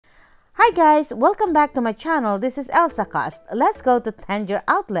Hi guys, welcome back to my channel. This is Elsa Cost. Let's go to Tanger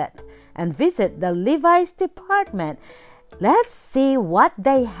outlet and visit the Levi's department. Let's see what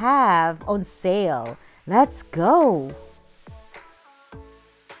they have on sale. Let's go.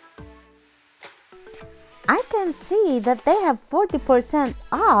 I can see that they have 40%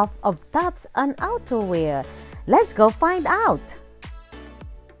 off of tops and outerwear. Let's go find out.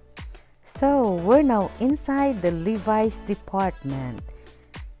 So we're now inside the Levi's department.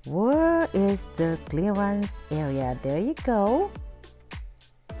 Where is the clearance area? There you go.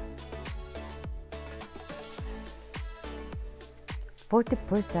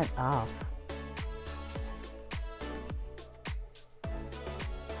 %40 off.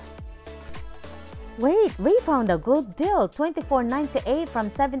 Wait, we found a good deal. $24.98 from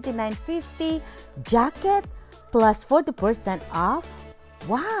 $79.50. Jacket plus 40% off.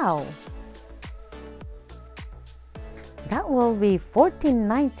 Wow! That will be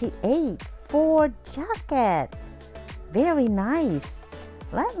 $14.98 for jacket. Very nice.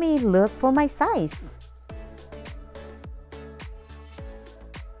 Let me look for my size.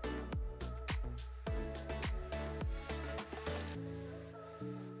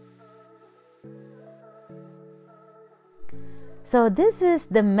 So this is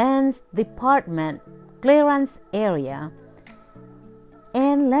the men's department clearance area.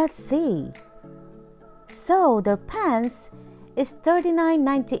 And let's see. So their pants is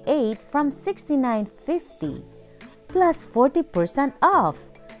 $39.98 from $69.50 plus 40% off.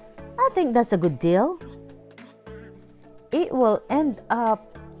 I think that's a good deal. It will end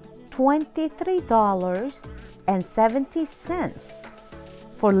up $23.70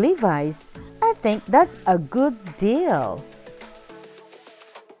 for Levi's. I think that's a good deal.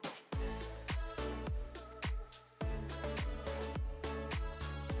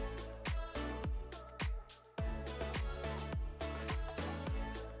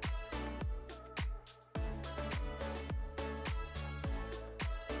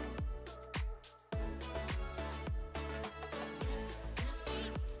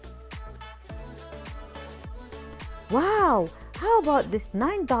 Wow! How about this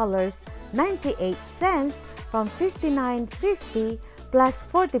 $9.98 from $59.50 plus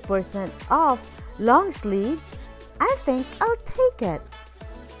 40% off long sleeves? I think I'll take it.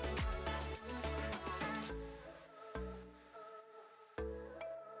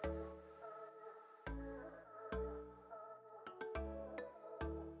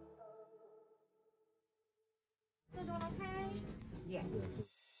 So doing okay? Yeah.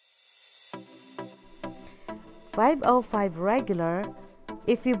 505 regular.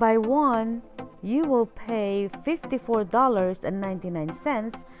 If you buy one, you will pay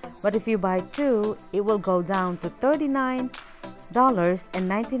 $54.99, but if you buy two, it will go down to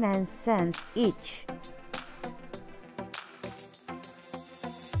 $39.99 each.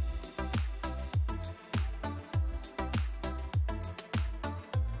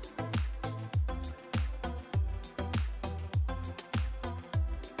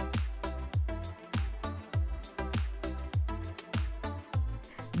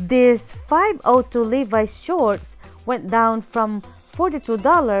 This 502 Levi's shorts went down from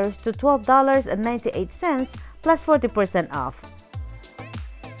 $42 to $12.98 plus 40% off.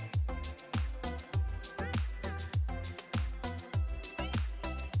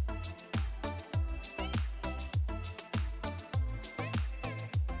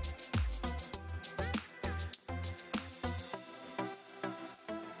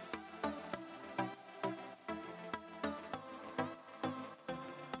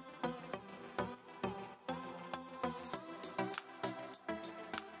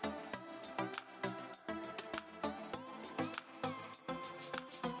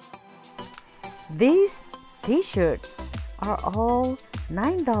 These t-shirts are all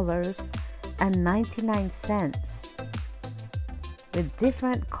 $9.99 with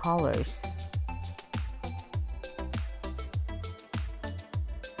different colors.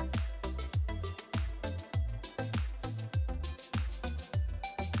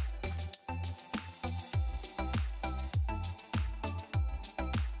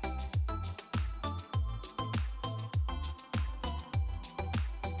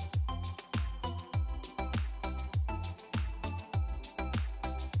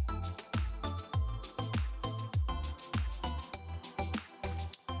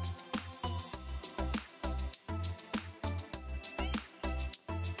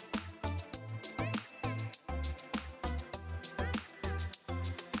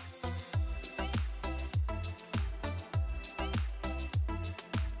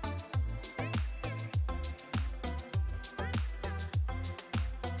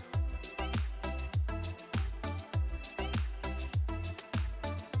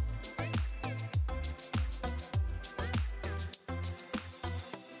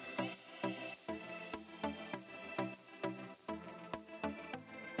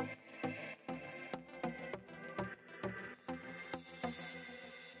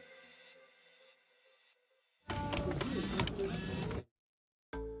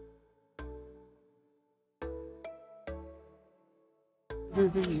 The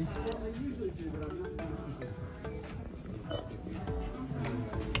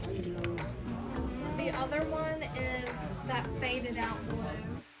other one is that faded out blue.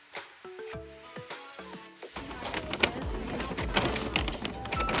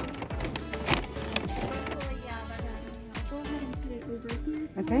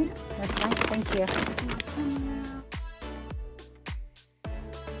 Okay, that's fine. Thank you.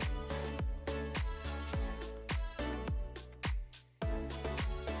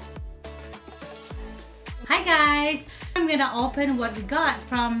 Hi guys! I'm gonna open what we got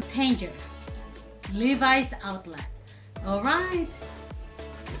from Tanger, Levi's outlet. Alright.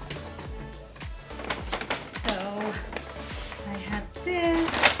 So I have this.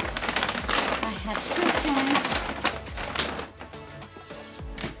 I have two pants,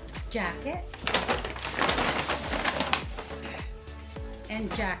 jackets,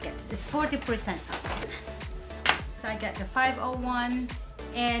 and jackets. It's 40% off. So I got the 501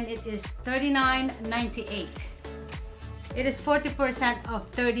 and it is $39.98. It is 40% of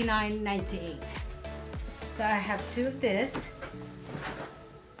 $39.98. So I have two of this,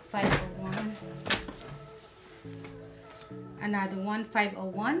 501, another one,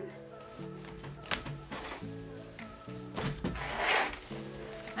 501.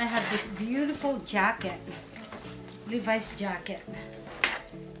 I have this beautiful jacket, Levi's jacket.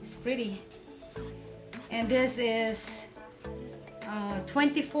 It's pretty. And this is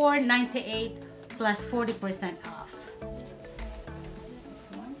 $24.98 plus 40% off. This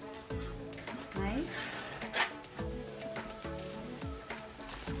one, nice.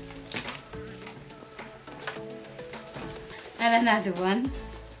 And another one.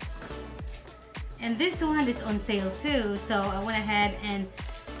 And this one is on sale too, so I went ahead and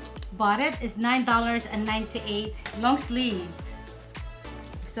bought it. It's $9.98, long sleeves.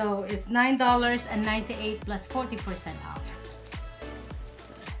 So it's $9.98 plus 40% off.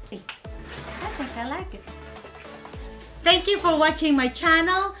 I think I like it. Thank you for watching my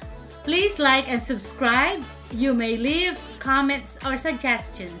channel. Please like and subscribe. You may leave comments or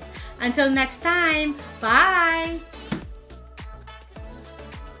suggestions. Until next time, bye!